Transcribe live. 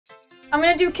I'm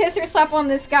gonna do kiss or slap on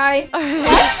this guy. Why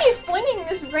is he flinging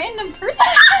this random person?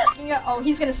 Oh,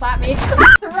 he's gonna slap me.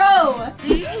 Throw.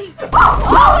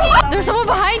 Oh, there's someone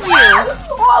behind you.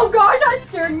 Oh gosh, that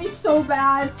scared me so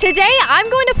bad. Today, I'm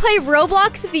going to play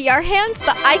Roblox VR hands,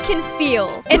 but I can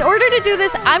feel. In order to do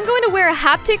this, I'm going to wear a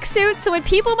haptic suit, so when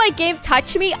people in my game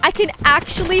touch me, I can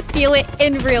actually feel it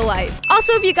in real life.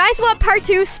 Also, if you guys want part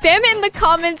 2, spam it in the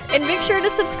comments and make sure to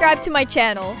subscribe to my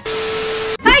channel.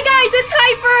 Hi guys, it's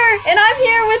Hyper, and I'm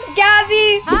here with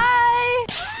Gabby. Hi.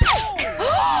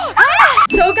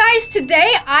 So guys,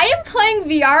 today I am playing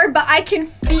VR, but I can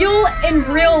feel in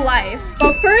real life.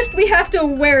 But first, we have to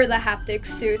wear the haptic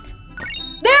suit.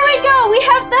 There we go! We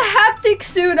have the haptic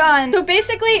suit on. So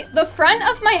basically, the front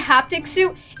of my haptic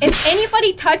suit, if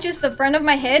anybody touches the front of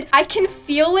my head, I can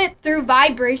feel it through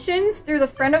vibrations through the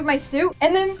front of my suit.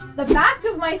 And then the back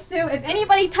of my suit, if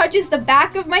anybody touches the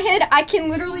back of my head, I can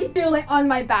literally feel it on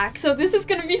my back. So this is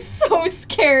gonna be so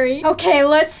scary. Okay,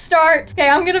 let's start. Okay,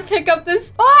 I'm gonna pick up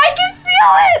this. Oh, I can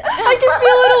feel it! I can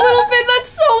feel it a little bit.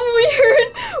 That's so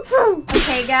weird.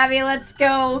 Okay, Gabby, let's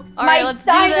go. All right, let's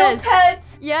do this. Pet.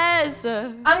 Yes.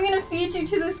 I'm gonna feed you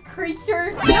to this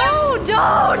creature. No,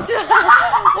 don't.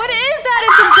 What is that?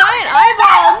 It's a giant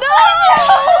eyeball. No.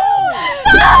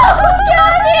 No,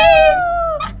 Gabby.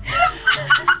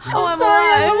 Oh, I'm sorry.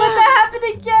 I won't let that happen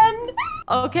again.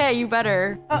 Okay, you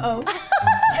better. Uh-oh.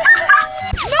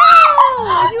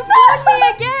 No, you fooled me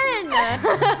again.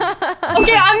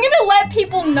 Okay, I'm gonna let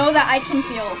people know that I can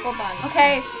feel. Hold on.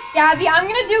 Okay. Gabby, I'm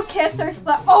gonna do kiss or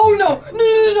slap. Oh no!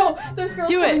 No! This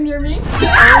girl's coming near me.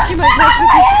 Oh, she might mess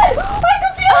with you. I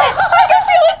can feel it! I can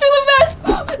feel it through the vest!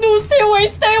 No, stay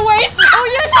away! Stay away! Oh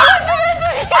yeah, she wants to mess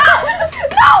with you!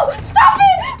 No! Stop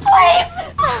it! Please!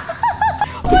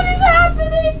 What is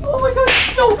happening? Oh my gosh!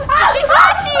 No! She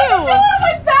slapped you! I can feel it on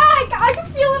my back! I can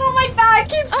feel it on my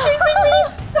back! It keeps chasing me!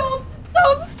 Stop!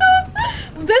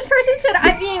 This person said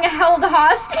I'm being held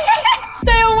hostage.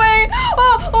 Stay away!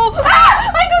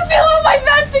 I can feel it on my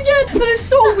vest again! That is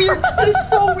so weird! That is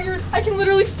so weird! I can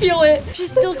literally feel it!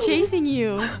 She's still chasing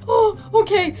you. Oh,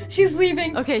 okay. She's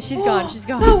leaving. Okay, she's gone. She's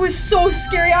gone. That was so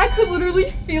scary. I could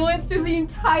literally feel it through the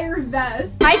entire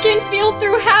vest. I can feel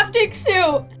through haptic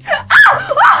suit.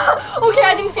 Okay,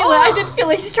 I didn't feel it. I did feel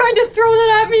it. He's trying to throw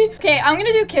that at me. Okay, I'm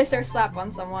gonna do kiss or slap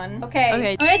on someone. Okay. I'm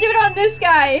gonna do it on this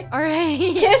guy. All right.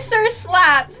 Kiss or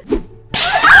slap.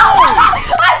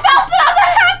 I felt it on the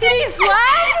haptic. Did he slap?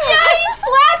 Yeah, he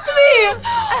slapped me.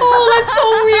 Oh, that's so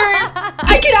weird.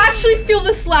 I could actually feel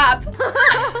the slap.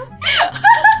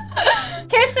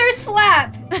 Kiss or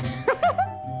slap. Oh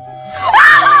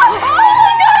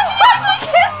my gosh, he actually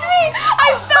kissed me. I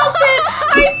felt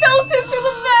it through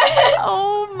the vest.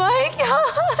 Oh my gosh.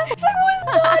 I was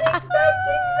not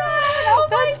expecting that. Oh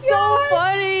my That's so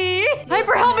funny.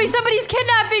 Hyper, help me. Somebody's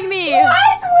kidnapping me.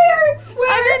 What? Where?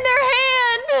 I'm in their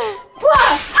hand.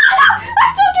 I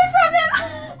took it from him.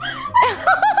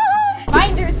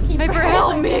 Binders keep Hyper,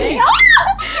 help me.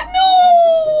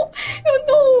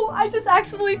 No, I just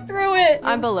accidentally threw it.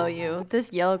 I'm below you.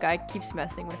 This yellow guy keeps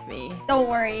messing with me. Don't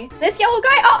worry. This yellow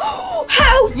guy,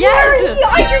 how dare he?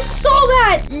 I just saw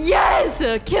that. Yes,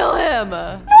 kill him.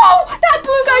 No, that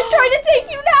blue guy's trying to take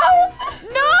you now.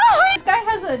 No. This guy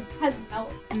has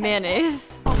milk.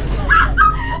 Mayonnaise. I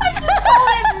just called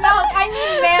it milk. I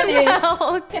need mayonnaise.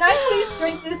 Milk. Can I please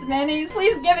drink this mayonnaise?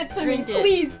 Please give it to me,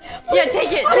 please. Yeah,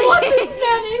 take it. I want this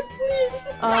mayonnaise, please.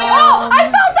 Oh, I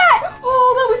felt that.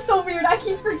 Oh, that was so weird. I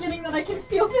keep forgetting that I can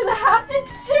feel through the haptic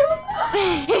suit.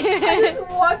 I just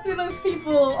walked through those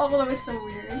people. Oh, that was so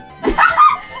weird.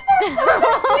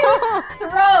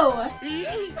 Throw.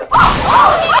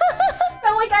 Oh,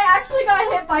 felt like I actually got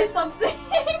hit by something.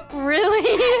 Really?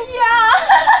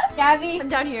 Yeah. Gabby, I'm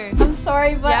down here. I'm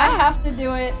sorry, but I have to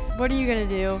do it. What are you gonna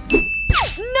do?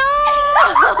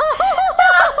 No!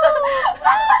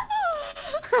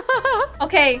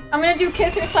 Okay, I'm gonna do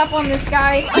kiss or slap on this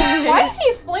guy. Why is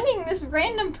he flinging this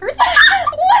random person?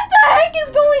 What the heck is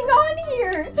going on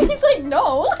here? He's like,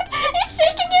 no. He's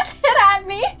shaking his head at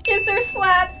me. Kiss or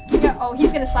slap. Oh,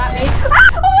 he's gonna slap me.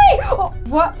 Oh, wait. Oh,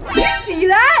 what? Did you see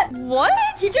that? What?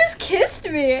 He just kissed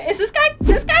me. Is this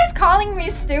guy's calling me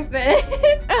stupid.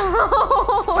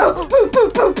 Oh. Poo, poo,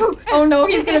 poo, poo. Oh no,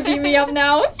 he's gonna beat me up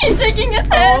now. He's shaking his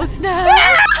head. Oh, snap.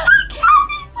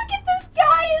 Look at this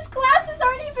guy. His glasses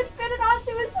aren't even fitted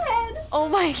onto his head. Oh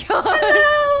my god.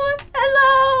 Hello.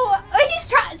 Hello. He's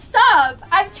trying. Stop.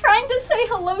 I'm trying to say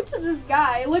hello to this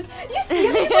guy. Look, you see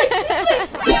him?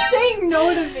 He's saying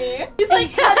no to me. He's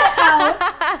like, cut it out.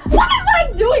 What am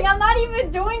I doing? I'm not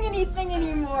even doing anything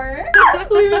anymore.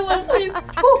 Leave it alone, please.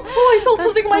 Oh, I felt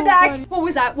something in my back. Funny. What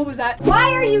was that?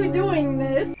 Why are you doing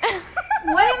this?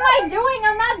 What am I doing?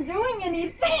 doing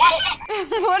anything.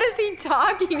 What is he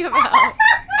talking about?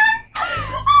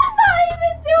 I'm not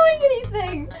even doing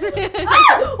anything.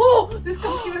 Oh, this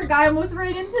computer guy almost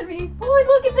ran into me.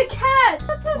 Oh, look, it's a cat.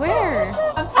 Where?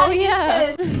 I'm Oh, patting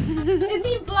yeah. his head. Is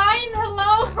he blind?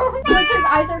 Hello? Like his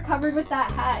eyes are covered with that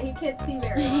hat. He can't see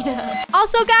very well. Yeah.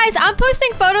 Also, guys, I'm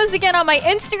posting photos again on my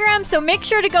Instagram, so make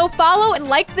sure to go follow and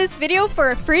like this video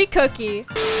for a free cookie.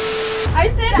 I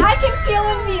said I can feel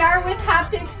in VR with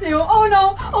Haptic Suit. Oh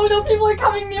no, people are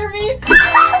coming near me. He just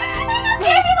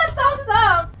gave me the thumbs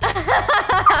up.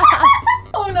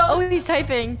 Oh no. Oh, he's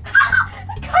typing.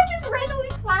 The guy just randomly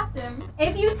slapped him.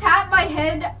 If you tap my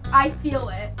head, I feel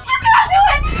it. He's gonna do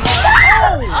it!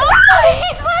 Oh, he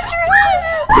slapped your head!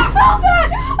 I felt that!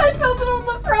 I felt it on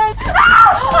the front.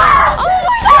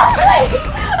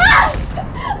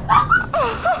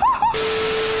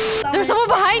 There's someone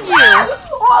behind you.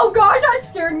 Oh gosh, that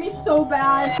scared me so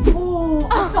bad. Oh,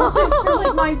 I felt it through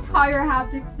like my entire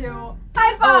Haptic Suit.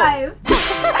 High five! Oh.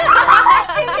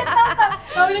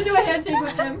 I'm gonna do a handshake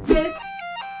with him. Kiss.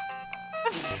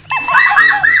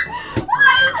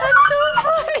 That's so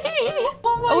funny.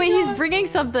 Oh, wait, God. he's bringing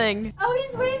something. Oh,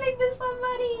 he's waving to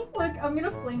somebody. Look, I'm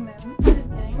gonna fling them. I'm just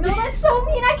kidding. No, that's so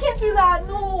mean. I can't do that.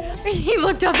 No. He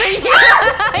looked up at you.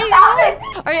 Stop it!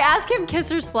 Alright, ask him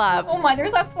kiss or slap. Oh my,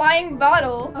 there's a flying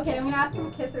bottle. Okay, I'm gonna ask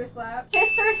him kiss or slap. Kiss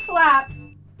or slap.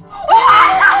 I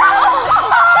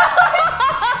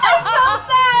felt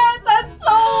that. That's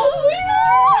so weird.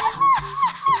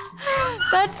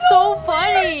 That's so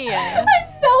funny. I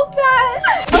felt that.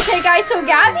 Okay, guys, so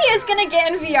Gabby is gonna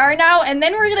get in VR now, and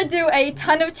then we're gonna do a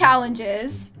ton of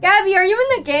challenges. Gabby, are you in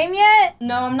the game yet?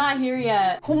 No, I'm not here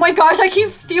yet. Oh my gosh, I keep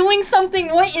feeling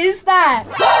something. What is that?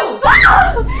 Oh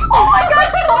my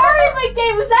gosh, you are in the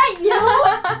game. Was that you?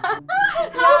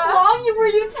 How long were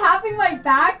you tapping my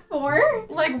back for?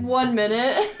 Like 1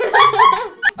 minute.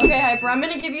 Okay, Hyper, I'm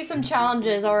gonna give you some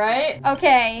challenges, alright?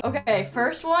 Okay. Okay,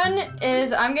 first one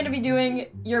is I'm gonna be doing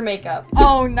your makeup.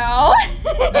 Oh no.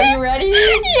 Are you ready?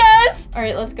 Yes.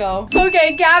 Alright, let's go.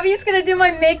 Okay, Gabby's gonna do my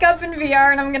makeup in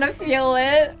VR and I'm gonna feel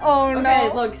it. Oh no.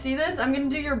 Okay, look, see this? I'm gonna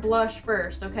do your blush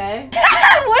first, okay?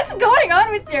 What's going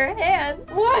on with your hand?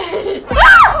 What?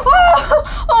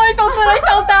 Oh, I felt that, I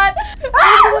felt that.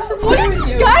 What is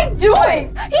this guy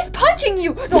doing? He's punching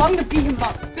you. No, I'm gonna beat him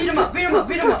up. Beat him up, beat him up,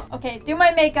 beat him up. Okay, do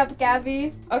my makeup,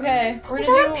 Gabby. Okay, we're Is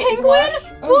gonna that do a penguin? blush.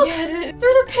 Oh, Look, yeah, it is.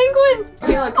 there's a penguin.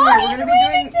 Okay, look, Oh, here, we're he's gonna be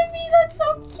waving doing... to me. That's so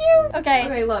cute. Okay.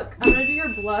 Okay, look, I'm gonna do your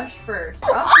blush first.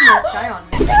 Oh, this guy on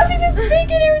me. Gabby, this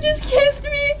bacon hair just kissed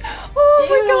me. Oh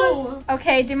my Ew. gosh.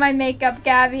 Okay, do my makeup,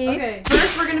 Gabby. Okay,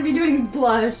 first we're gonna be doing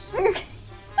blush. I can feel it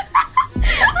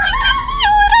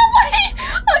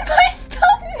on my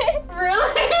stomach.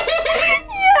 Really?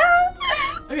 Yeah.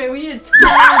 Okay, we need a ton of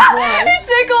blush. It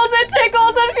tickles, it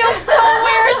tickles. It feels so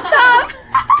weird. Stop.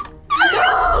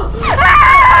 No!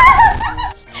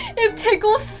 It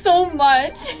tickles so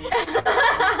much.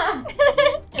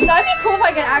 That'd be cool if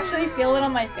I could actually feel it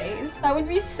on my face. That would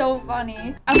be so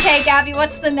funny. Okay, Gabby,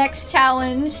 what's the next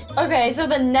challenge? Okay, so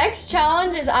the next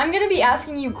challenge is I'm gonna be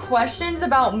asking you questions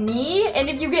about me, and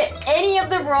if you get any of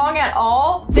them wrong at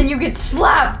all, then you get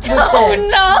slapped with Oh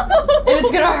this. no! And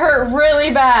it's gonna hurt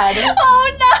really bad.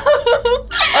 Oh no!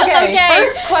 Okay,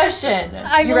 first question.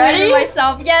 I You believe in ready?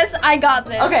 myself. Yes, I got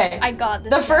this. Okay. I got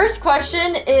this. The first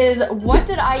question is, what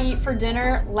did I eat for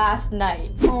dinner last night?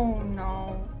 Oh no.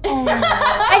 Oh no.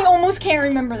 I almost can't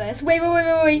remember this. Wait.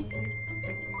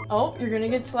 Oh, you're gonna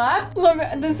get slapped? Look,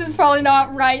 this is probably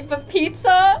not right, but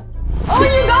pizza? Oh,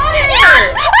 you got it!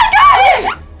 Yes! I got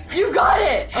it! You got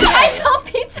it! I Okay. saw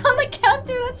pizza on the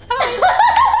counter, that's how I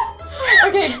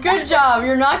Okay, good job.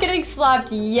 You're not getting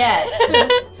slapped yet.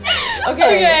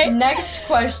 Okay, next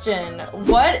question.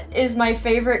 What is my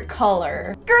favorite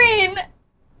color? Green!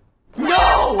 No!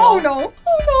 Oh no!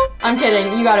 Oh no! I'm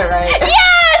kidding. You got it right.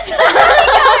 Yes! I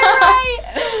got it right!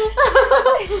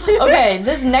 Okay,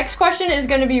 this next question is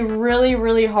gonna be really,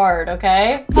 really hard,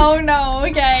 okay? Oh no,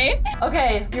 okay.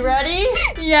 Okay, you ready?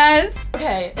 Yes.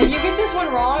 Okay, if you get this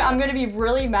one wrong, I'm gonna be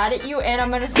really mad at you and I'm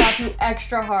gonna slap you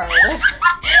extra hard.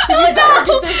 So you better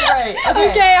get this right.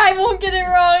 Okay, I won't get it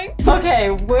wrong. Okay,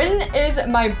 when is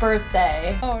my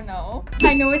birthday? Oh no.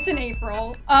 I know it's in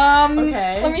April.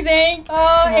 Okay. Let me think.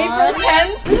 April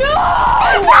 10th?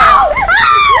 No!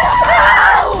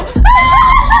 No!